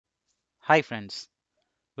Hi friends,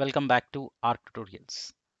 welcome back to ARC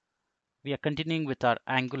Tutorials. We are continuing with our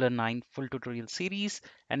Angular 9 full tutorial series,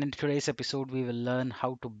 and in today's episode we will learn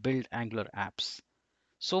how to build Angular apps.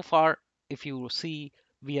 So far, if you see,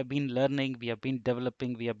 we have been learning, we have been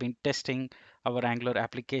developing, we have been testing our Angular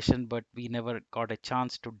application, but we never got a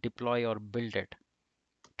chance to deploy or build it.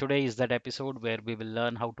 Today is that episode where we will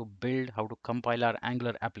learn how to build, how to compile our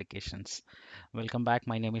Angular applications. Welcome back.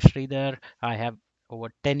 My name is Sridhar. I have over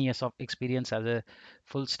 10 years of experience as a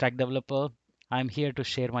full stack developer. I'm here to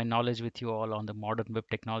share my knowledge with you all on the modern web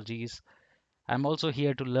technologies. I'm also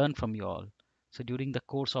here to learn from you all. So during the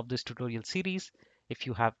course of this tutorial series, if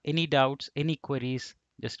you have any doubts, any queries,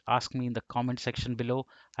 just ask me in the comment section below.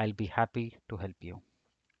 I'll be happy to help you.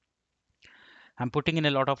 I'm putting in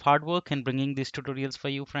a lot of hard work in bringing these tutorials for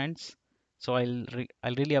you friends. So I'll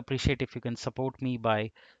really appreciate if you can support me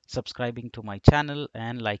by subscribing to my channel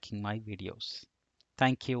and liking my videos.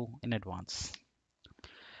 Thank you in advance.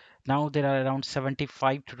 Now there are around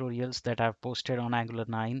 75 tutorials that I've posted on Angular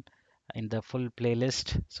 9 in the full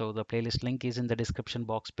playlist. So the playlist link is in the description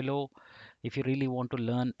box below. If you really want to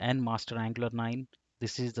learn and master Angular 9,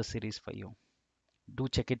 this is the series for you. Do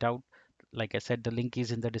check it out. Like I said, the link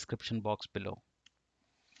is in the description box below.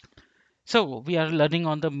 So we are learning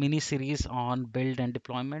on the mini series on build and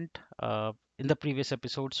deployment. In the previous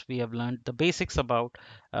episodes, we have learned the basics about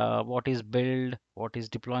what is build, what is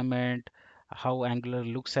deployment, how Angular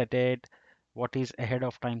looks at it, what is ahead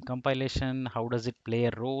of time compilation, how does it play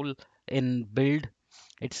a role in build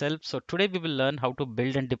itself. So today we will learn how to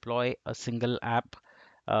build and deploy a single app.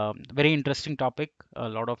 Very interesting topic. A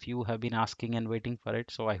lot of you have been asking and waiting for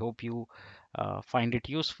it. So I hope you find it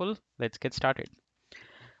useful. Let's get started.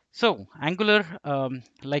 So Angular,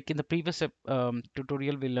 like in the previous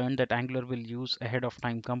tutorial, we learned that Angular will use ahead of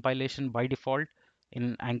time compilation by default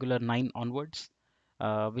in Angular 9 onwards,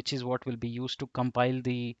 which is what will be used to compile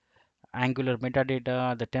the Angular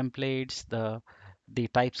metadata, the templates, the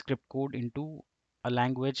TypeScript code into a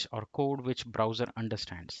language or code which browser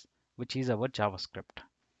understands, which is our JavaScript.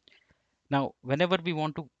 Now, whenever we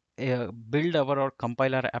want to build our or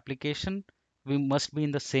compile our application, we must be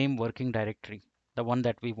in the same working directory, the one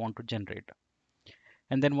that we want to generate.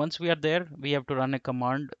 And then once we are there, we have to run a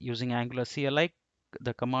command using Angular CLI.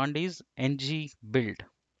 The command is ng build.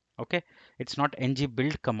 Okay, it's not ng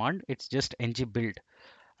build command, it's just ng build.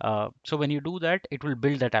 So when you do that, it will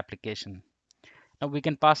build that application. Now we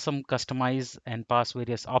can pass some customize and pass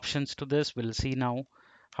various options to this. We'll see now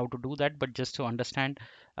how to do that. But just to understand,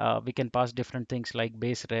 we can pass different things like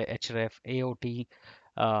base href, AOT,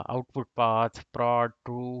 output path, prod,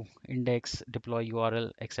 true, index, deploy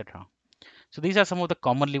URL, etc. So these are some of the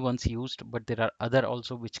commonly ones used, but there are other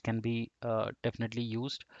also which can be definitely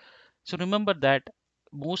used. So remember that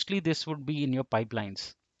mostly this would be in your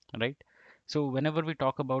pipelines, right? So whenever we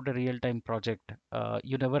talk about a real-time project,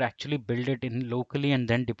 you never actually build it in locally and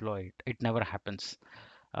then deploy it. It never happens.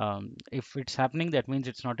 If it's happening, that means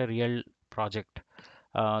it's not a real project.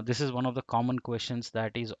 This is one of the common questions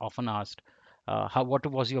that is often asked. What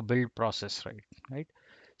was your build process, right? Right.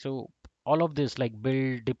 So all of this, like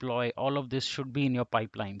build, deploy, all of this should be in your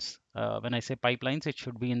pipelines. When I say pipelines, it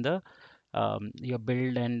should be in the your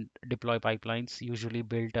build and deploy pipelines, usually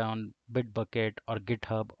built on Bitbucket or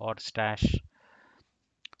GitHub or Stash.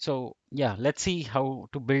 So yeah, let's see how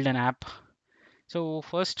to build an app. So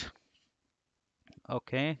first,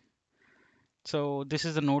 okay. So this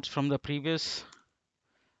is the notes from the previous.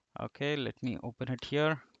 Okay, let me open it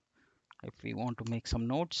here if we want to make some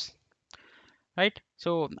notes. Right,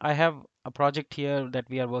 so I have a project here that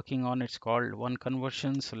we are working on. It's called one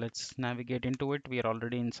conversion. So let's navigate into it. We are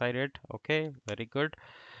already inside it. Okay, very good.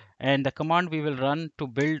 And the command we will run to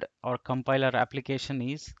build or compile our application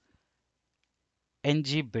is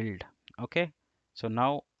ng build. Okay, so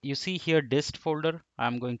now you see here dist folder.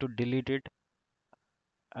 I'm going to delete it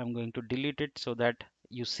so that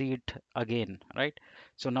you see it again, right?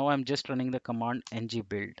 So now I'm just running the command ng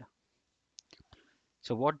build.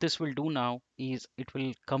 So what this will do now is it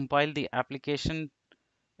will compile the application.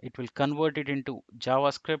 It will convert it into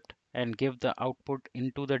JavaScript and give the output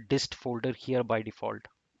into the dist folder here by default.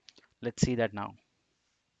 Let's see that now.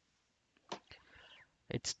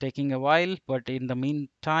 It's taking a while, but in the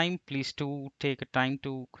meantime, please do take a time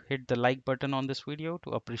to hit the like button on this video to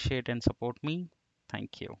appreciate and support me.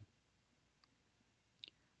 Thank you.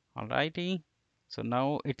 Alrighty. So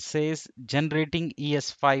now it says generating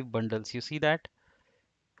ES5 bundles. You see that?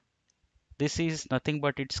 This is nothing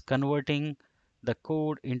but it's converting the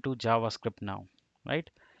code into JavaScript now, right?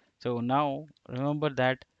 So now remember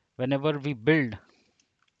that whenever we build,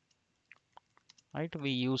 right, we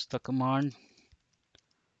use the command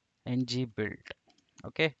ng build.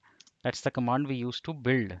 Okay, that's the command we use to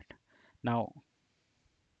build it. Now,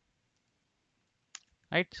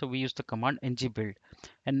 right, so we use the command ng build,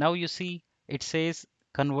 and now you see it says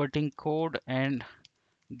converting code and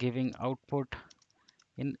giving output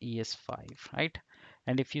in ES5, right?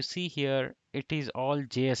 And if you see here, it is all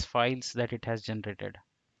JS files that it has generated.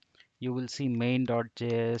 You will see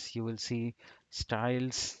main.js, you will see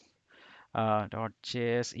styles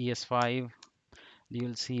 .js, ES5, you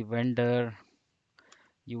will see vendor,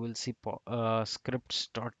 you will see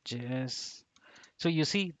scripts.js. So you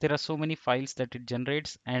see there are so many files that it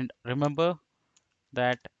generates, and remember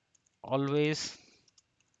that always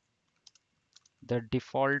the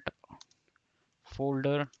default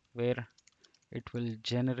folder where it will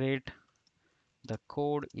generate the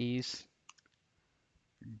code is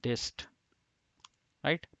dist,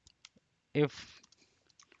 right? If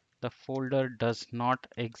the folder does not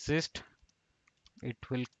exist, it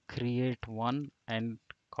will create one and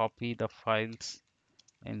copy the files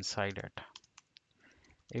inside it.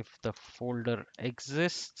 If the folder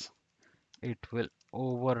exists, it will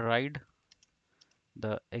override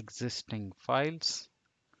the existing files,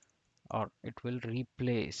 or it will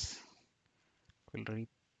replace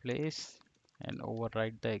and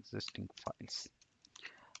override the existing files.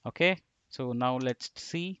 Okay, so now let's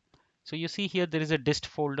see. So you see here there is a dist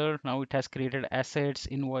folder. Now it has created assets,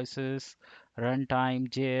 invoices, runtime,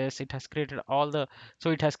 JS. It has created all the, so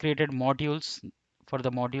it has created modules. For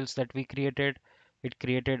the modules that we created, it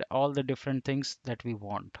created all the different things that we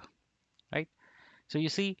want, right? So you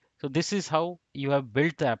see, so this is how you have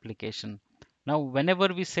built the application. Now, whenever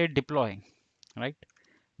we say deploy, right?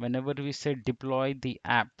 Whenever we say deploy the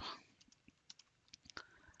app,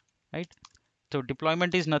 right? So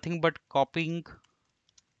deployment is nothing but copying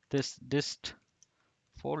this dist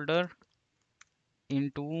folder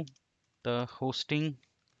into the hosting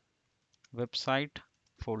website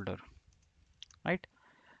folder, right?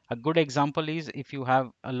 A good example is if you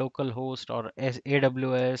have a local host or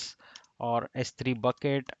AWS or S3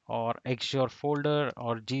 bucket or Azure folder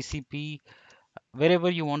or GCP, wherever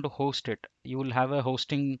you want to host it, you will have a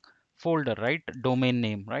hosting folder, right? Domain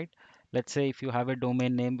name, right? Let's say if you have a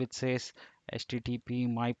domain name which says http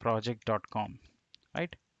myproject.com,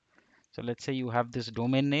 right? So let's say you have this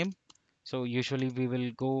domain name. So usually we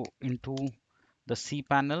will go into the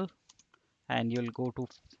cPanel and you'll go to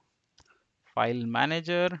file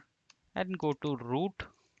manager and go to root,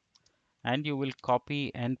 and you will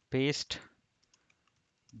copy and paste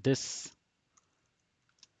this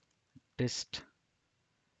dist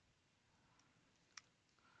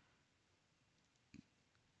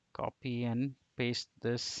copy and paste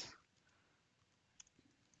this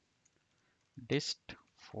dist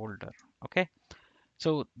folder. Okay,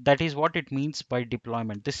 so that is what it means by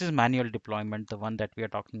deployment. This is manual deployment, the one that we are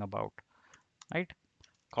talking about, right?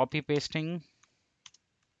 Copy pasting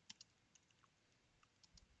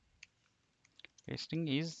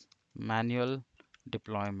is manual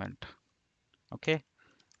deployment. Okay,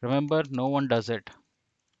 remember, no one does it,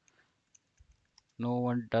 no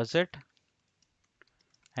one does it,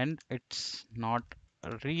 and it's not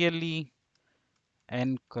really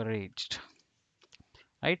encouraged,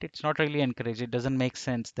 right? It's not really encouraged. It doesn't make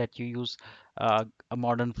sense that you use a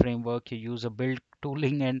modern framework, you use a build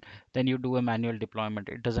tooling, and then you do a manual deployment.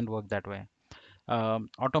 It doesn't work that way.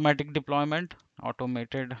 Automatic deployment,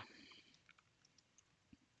 automated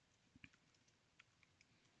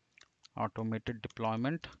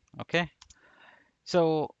deployment. Okay,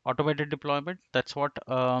 so automated deployment, that's what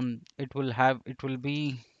it will have. It will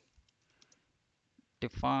be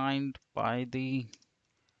defined by the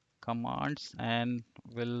commands and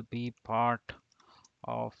will be part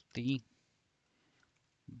of the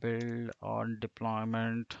build or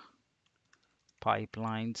deployment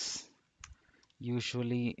pipelines,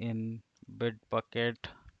 usually in Bitbucket,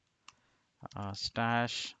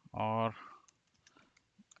 Stash, or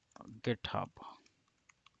GitHub,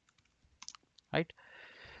 right?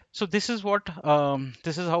 So this is what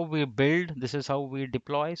this is how we build, this is how we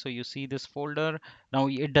deploy. So you see this folder. Now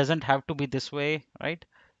it doesn't have to be this way, right?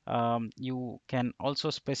 You can also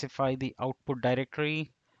specify the output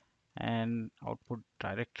directory, and output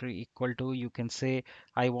directory equal to, you can say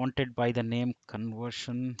I want it by the name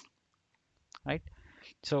conversion, right?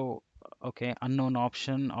 So okay, unknown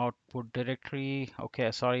option output directory.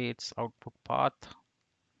 Okay, sorry, it's output path.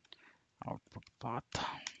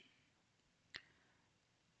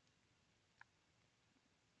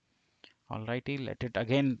 Alrighty, let it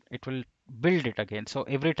again, it will build it again. So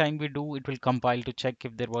every time we do, it will compile to check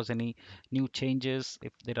if there was any new changes,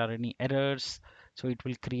 if there are any errors. So it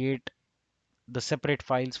will create the separate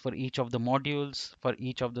files for each of the modules, for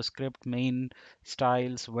each of the script, main,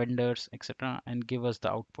 styles, vendors, etc., and give us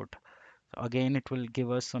the output. So again, it will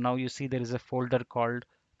give us, so now you see there is a folder called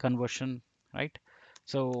conversion, right?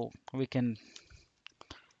 So we can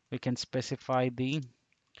specify the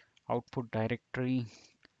output directory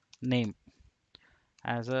name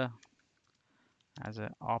as a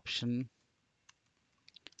option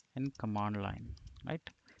in command line, right?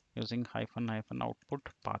 Using hyphen hyphen output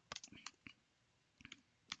path.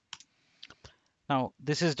 Now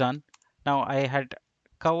this is done. Now I had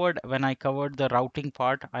covered, when I covered the routing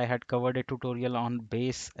part, I had covered a tutorial on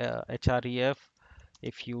base href.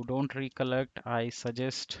 If you don't recollect, I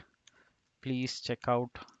suggest please check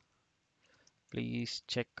out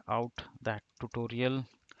that tutorial.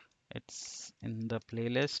 It's in the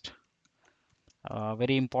playlist.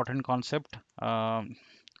 Very important concept,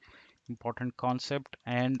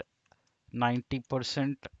 and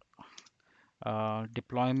 90%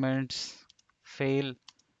 deployments fail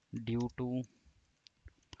due to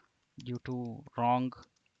wrong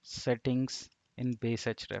settings in base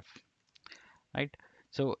href, right?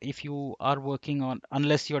 So if you are working on,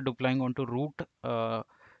 unless you are deploying onto root,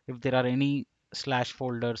 if there are any slash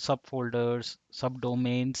folders, subfolders,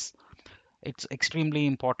 subdomains, it's extremely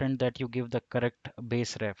important that you give the correct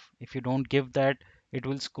base ref. If you don't give that, it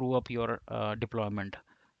will screw up your deployment.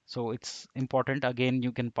 So it's important. Again,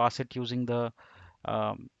 you can pass it using the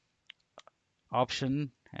um,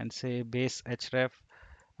 option and say base href.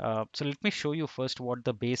 So let me show you first what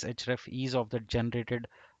the base href is of the generated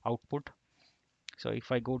output. So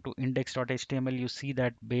if I go to index.html, you see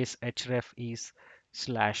that base href is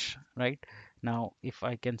slash, right? Now, if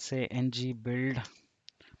I can say ng build,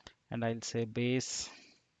 and I'll say base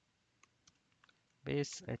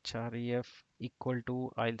href equal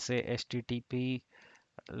to, I'll say http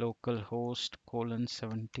localhost colon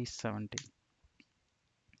 7070,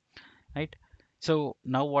 right? So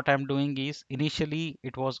now what I'm doing is, initially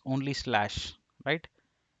it was only slash, right?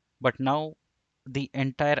 But now the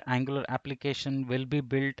entire Angular application will be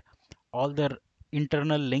built, all the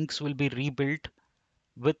internal links will be rebuilt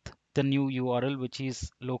with the new URL, which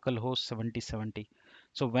is localhost 7070.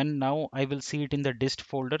 So when now I will see it in the dist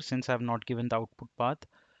folder, since I have not given the output path,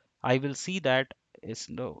 I will see that is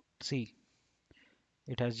no, see,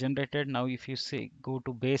 it has generated. Now if you say go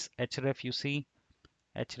to base href, you see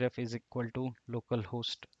href is equal to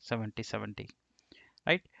localhost 7070,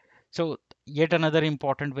 right? So yet another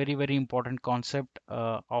important, very important concept.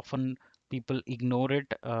 Often people ignore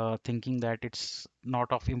it, thinking that it's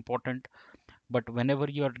not of important. But whenever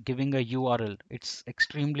you are giving a URL, it's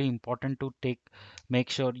extremely important to make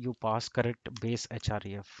sure you pass correct base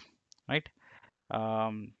href, right?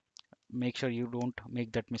 Um, Make sure you don't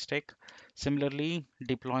make that mistake. Similarly,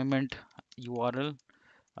 deployment URL,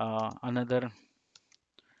 another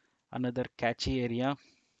catchy area.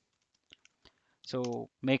 So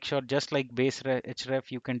make sure, just like base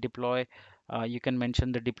href, you can deploy, you can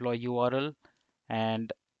mention the deploy URL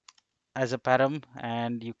and as a param,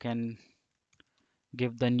 and you can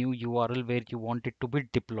give the new URL where you want it to be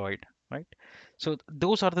deployed, right? So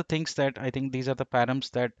those are the things that I think, these are the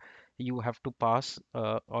params that you have to pass,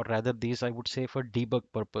 or rather these I would say for debug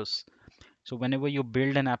purpose. So whenever you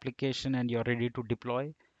build an application and you're ready to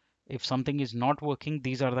deploy, if something is not working,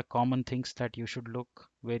 these are the common things that you should look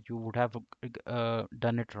where you would have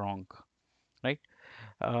done it wrong, right?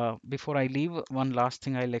 Before I leave, one last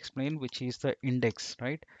thing I'll explain, which is the index,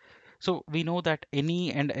 right? So we know that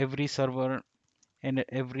every server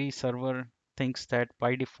thinks that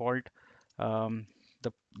by default, um,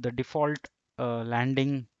 the default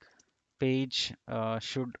landing page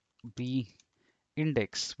should be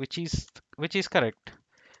index, which is correct,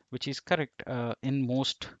 in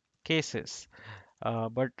most cases.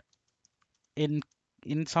 But in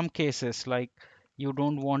some cases, like, you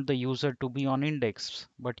don't want the user to be on index,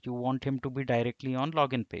 but you want him to be directly on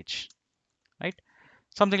login page, right?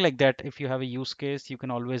 Something like that. If you have a use case, you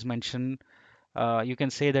can always mention, you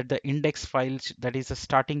can say that the index file, that is the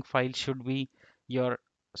starting file, should be your,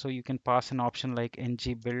 so you can pass an option like ng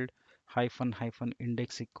build hyphen hyphen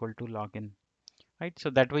index equal to login, right? So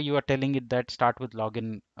that way you are telling it that start with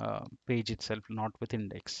login page itself, not with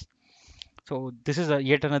index. So this is a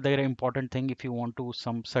yet another important thing if you want to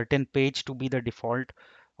some certain page to be the default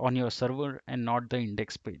on your server and not the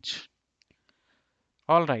index page.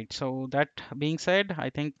 All right, so that being said, I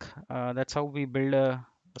think that's how we build a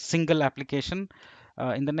single application.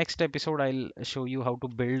 In the next episode, I'll show you how to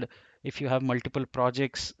build, if you have multiple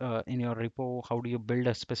projects in your repo, how do you build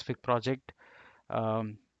a specific project?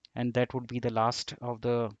 Um, and that would be the last of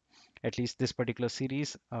the at least this particular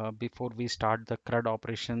series, before we start the CRUD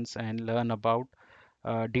operations and learn about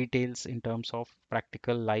details in terms of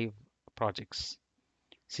practical live projects.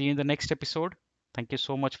 See you in the next episode. Thank you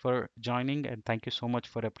so much for joining, and thank you so much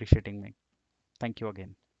for appreciating me. Thank you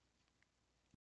again.